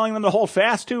 What's he telling them to hold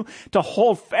fast to? To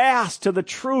hold fast to the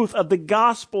truth of the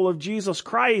gospel of Jesus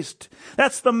Christ.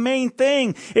 That's the main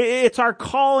thing. It's our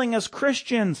calling as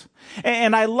Christians.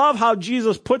 And I love how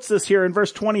Jesus puts this here in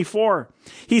verse 24.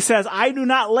 He says, I do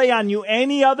not lay on you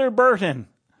any other burden.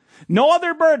 No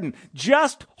other burden.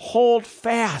 Just hold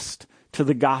fast to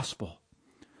the gospel.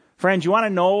 Friends, you want to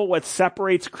know what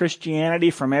separates Christianity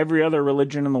from every other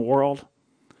religion in the world?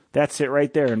 That's it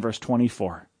right there in verse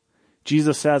 24.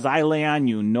 Jesus says, I lay on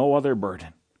you no other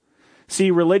burden. See,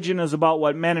 religion is about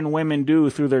what men and women do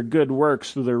through their good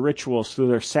works, through their rituals, through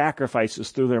their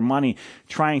sacrifices, through their money,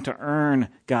 trying to earn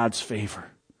God's favor.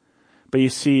 But you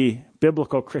see,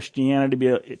 biblical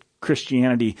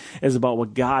Christianity is about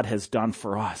what God has done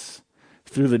for us.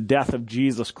 Through the death of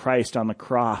Jesus Christ on the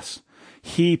cross,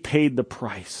 he paid the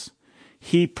price.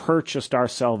 He purchased our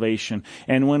salvation.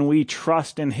 And when we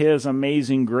trust in his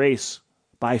amazing grace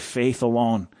by faith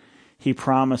alone, he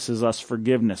promises us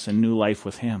forgiveness and new life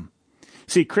with him.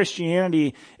 See,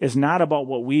 Christianity is not about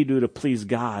what we do to please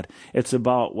God. It's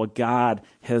about what God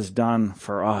has done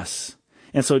for us.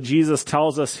 And so Jesus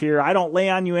tells us here, I don't lay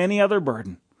on you any other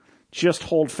burden. Just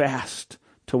hold fast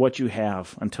to what you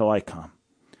have until I come.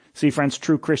 See, friends,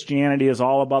 true Christianity is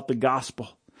all about the gospel.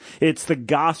 It's the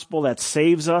gospel that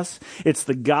saves us. It's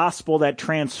the gospel that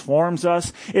transforms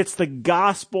us. It's the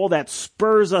gospel that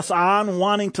spurs us on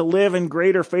wanting to live in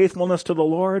greater faithfulness to the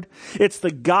Lord. It's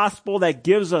the gospel that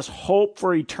gives us hope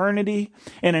for eternity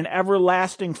and an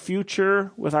everlasting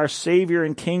future with our Savior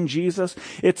and King Jesus.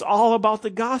 It's all about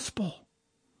the gospel.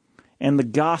 And the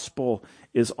gospel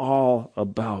is all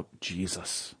about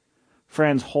Jesus.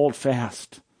 Friends, hold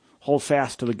fast. Hold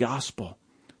fast to the gospel.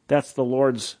 That's the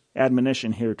Lord's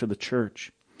admonition here to the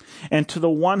church. And to the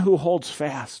one who holds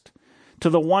fast, to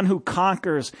the one who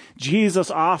conquers, Jesus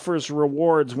offers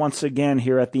rewards once again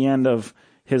here at the end of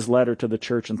his letter to the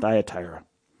church in Thyatira.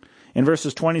 In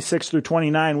verses 26 through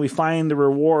 29, we find the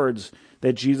rewards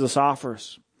that Jesus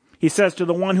offers. He says, to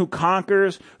the one who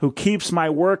conquers, who keeps my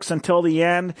works until the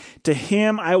end, to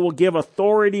him I will give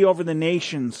authority over the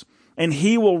nations. and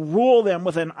he will rule them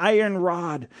with an iron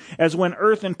rod, as when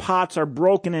earthen pots are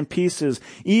broken in pieces.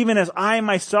 Even as I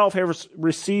myself have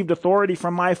received authority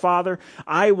from my Father,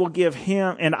 I will give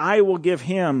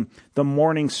him the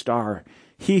morning star.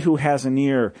 He who has an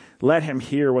ear, let him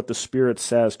hear what the Spirit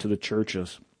says to the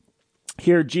churches."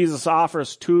 Here Jesus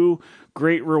offers two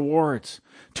great rewards,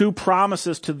 two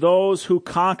promises to those who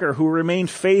conquer, who remain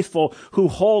faithful, who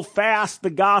hold fast the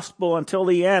gospel until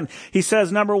the end. He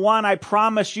says, number one, I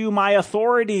promise you my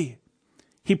authority.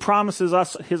 He promises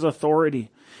us his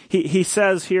authority. He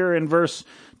says here in verse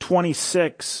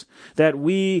 26 that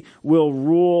we will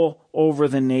rule over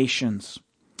the nations.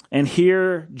 And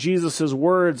here, Jesus'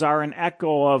 words are an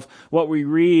echo of what we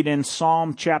read in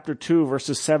Psalm chapter 2,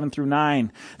 verses 7 through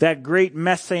 9. That great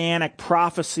messianic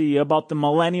prophecy about the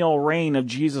millennial reign of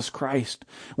Jesus Christ,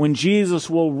 when Jesus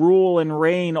will rule and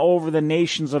reign over the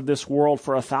nations of this world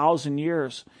for 1,000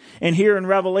 years. And here in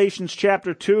Revelation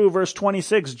chapter 2, verse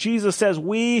 26, Jesus says,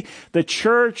 we, the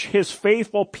church, his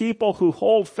faithful people who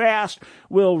hold fast,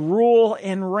 will rule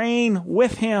and reign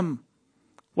with him.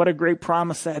 What a great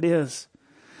promise that is.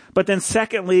 But then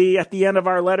secondly, at the end of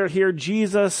our letter here,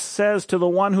 Jesus says to the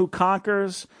one who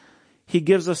conquers, he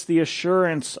gives us the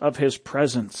assurance of his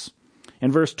presence.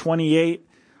 In verse 28,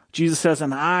 Jesus says,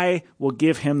 and I will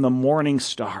give him the morning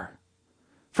star.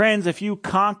 Friends, if you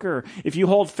conquer, if you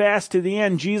hold fast to the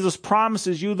end, Jesus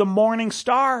promises you the morning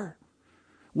star.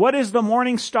 What is the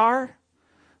morning star?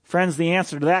 Friends, the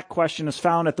answer to that question is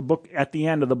found at the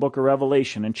end of the book of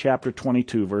Revelation in chapter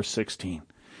 22, verse 16.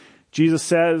 Jesus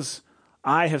says,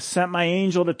 I have sent my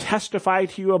angel to testify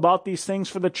to you about these things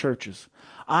for the churches.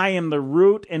 I am the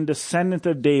root and descendant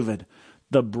of David,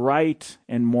 the bright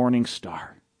and morning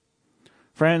star.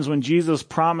 Friends, when Jesus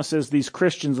promises these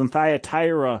Christians in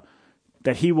Thyatira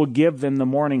that he will give them the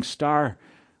morning star,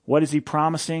 what is he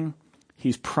promising?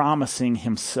 He's promising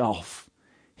himself.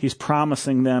 He's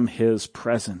promising them his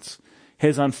presence,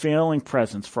 his unfailing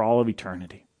presence for all of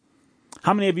eternity.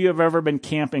 How many of you have ever been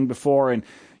camping before and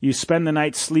you spend the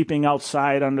night sleeping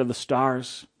outside under the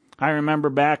stars? I remember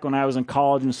back when I was in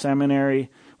college and seminary,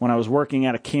 when I was working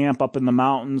at a camp up in the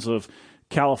mountains of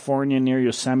California near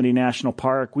Yosemite National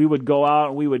Park, we would go out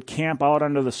and we would camp out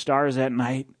under the stars at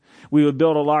night. We would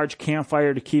build a large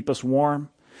campfire to keep us warm.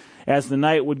 As the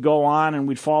night would go on and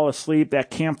we'd fall asleep, that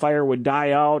campfire would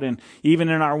die out. And even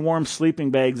in our warm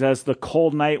sleeping bags, as the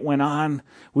cold night went on,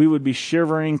 we would be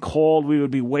shivering cold. We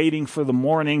would be waiting for the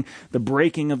morning, the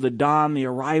breaking of the dawn, the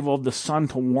arrival of the sun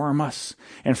to warm us.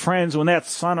 And friends, when that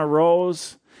sun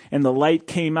arose and the light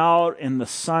came out and the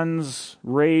sun's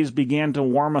rays began to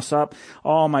warm us up,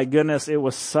 oh my goodness, it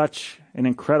was such an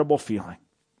incredible feeling.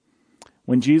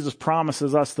 When Jesus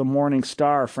promises us the morning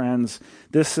star, friends,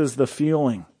 this is the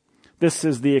feeling. This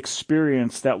is the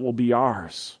experience that will be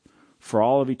ours for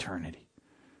all of eternity.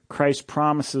 Christ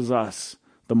promises us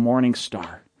the morning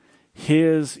star,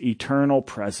 his eternal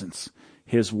presence,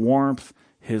 his warmth,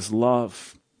 his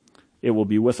love. It will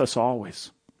be with us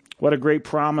always. What a great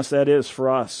promise that is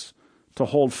for us to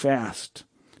hold fast,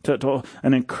 to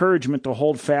an encouragement to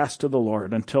hold fast to the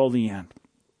Lord until the end.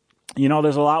 You know,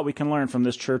 there's a lot we can learn from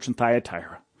this church in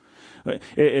Thyatira.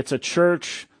 It's a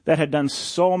church that had done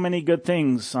so many good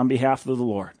things on behalf of the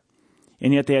Lord,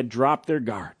 and yet they had dropped their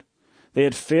guard. They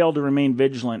had failed to remain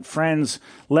vigilant. Friends,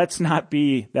 let's not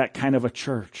be that kind of a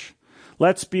church.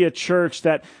 Let's be a church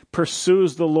that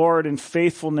pursues the Lord in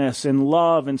faithfulness, in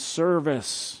love, and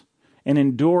service, and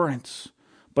endurance,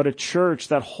 but a church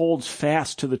that holds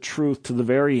fast to the truth to the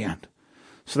very end,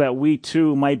 so that we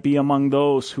too might be among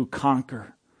those who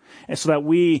conquer, and so that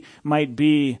we might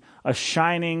be a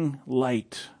shining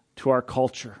light to our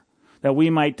culture, that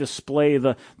we might display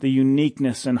the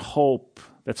uniqueness and hope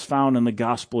that's found in the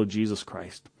gospel of Jesus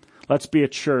Christ. Let's be a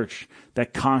church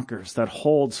that conquers, that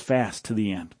holds fast to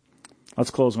the end.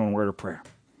 Let's close with a word of prayer.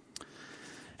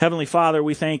 Heavenly Father,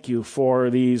 we thank you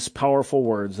for these powerful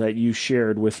words that you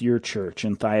shared with your church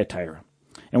in Thyatira.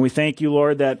 And we thank you,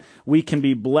 Lord, that we can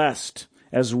be blessed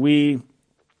as we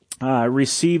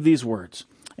receive these words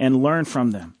and learn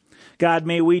from them. God,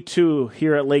 may we too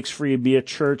here at Lakes Free be a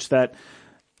church that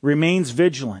remains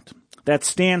vigilant, that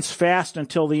stands fast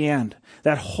until the end,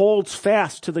 that holds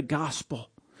fast to the gospel.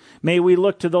 May we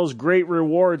look to those great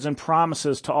rewards and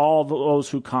promises to all those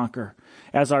who conquer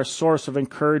as our source of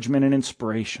encouragement and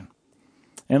inspiration.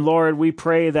 And Lord, we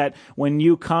pray that when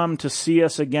you come to see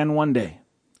us again one day,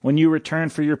 when you return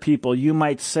for your people, you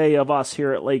might say of us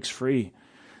here at Lakes Free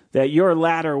that your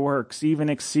latter works even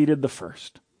exceeded the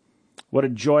first. What a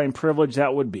joy and privilege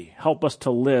that would be. Help us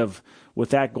to live with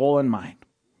that goal in mind.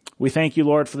 We thank you,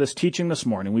 Lord, for this teaching this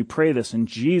morning. We pray this in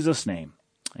Jesus' name.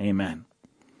 Amen.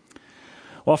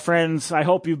 Well, friends, I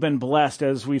hope you've been blessed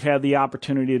as we've had the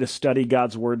opportunity to study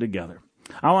God's Word together.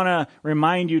 I want to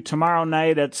remind you tomorrow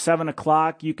night at 7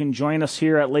 o'clock, you can join us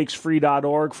here at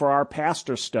lakesfree.org for our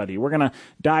pastor study. We're going to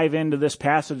dive into this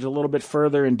passage a little bit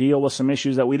further and deal with some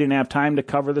issues that we didn't have time to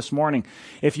cover this morning.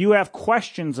 If you have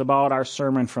questions about our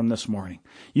sermon from this morning,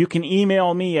 you can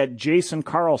email me at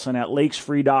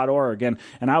jasoncarlson@lakesfree.org, and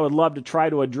I would love to try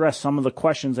to address some of the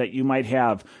questions that you might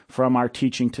have from our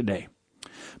teaching today.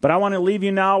 But I want to leave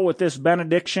you now with this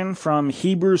benediction from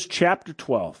Hebrews chapter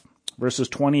 12. Verses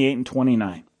 28 and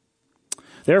 29.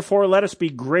 Therefore, let us be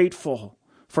grateful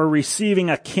for receiving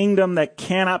a kingdom that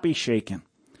cannot be shaken,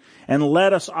 and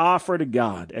let us offer to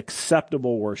God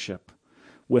acceptable worship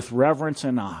with reverence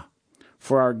and awe,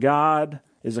 for our God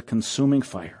is a consuming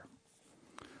fire.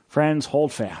 Friends,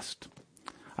 hold fast.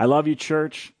 I love you,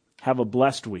 church. Have a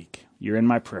blessed week. You're in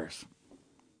my prayers.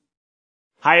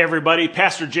 Hi, everybody.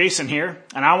 Pastor Jason here,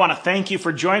 and I want to thank you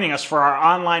for joining us for our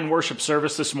online worship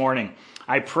service this morning.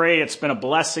 I pray it's been a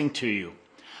blessing to you.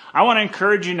 I want to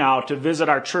encourage you now to visit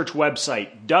our church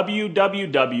website,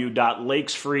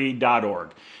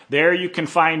 www.lakesfree.org. There you can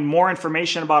find more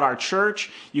information about our church,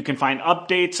 you can find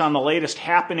updates on the latest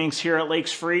happenings here at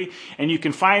Lakes Free, and you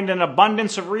can find an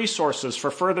abundance of resources for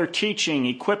further teaching,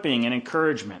 equipping, and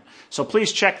encouragement. So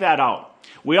please check that out.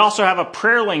 We also have a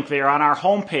prayer link there on our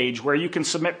homepage where you can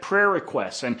submit prayer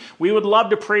requests, and we would love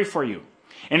to pray for you.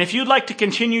 And if you'd like to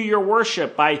continue your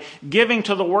worship by giving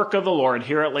to the work of the Lord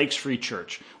here at Lakes Free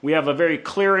Church, we have a very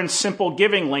clear and simple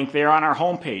giving link there on our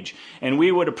homepage, and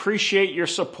we would appreciate your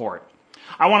support.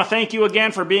 I want to thank you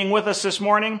again for being with us this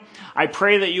morning. I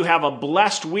pray that you have a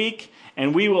blessed week,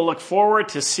 and we will look forward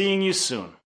to seeing you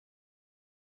soon.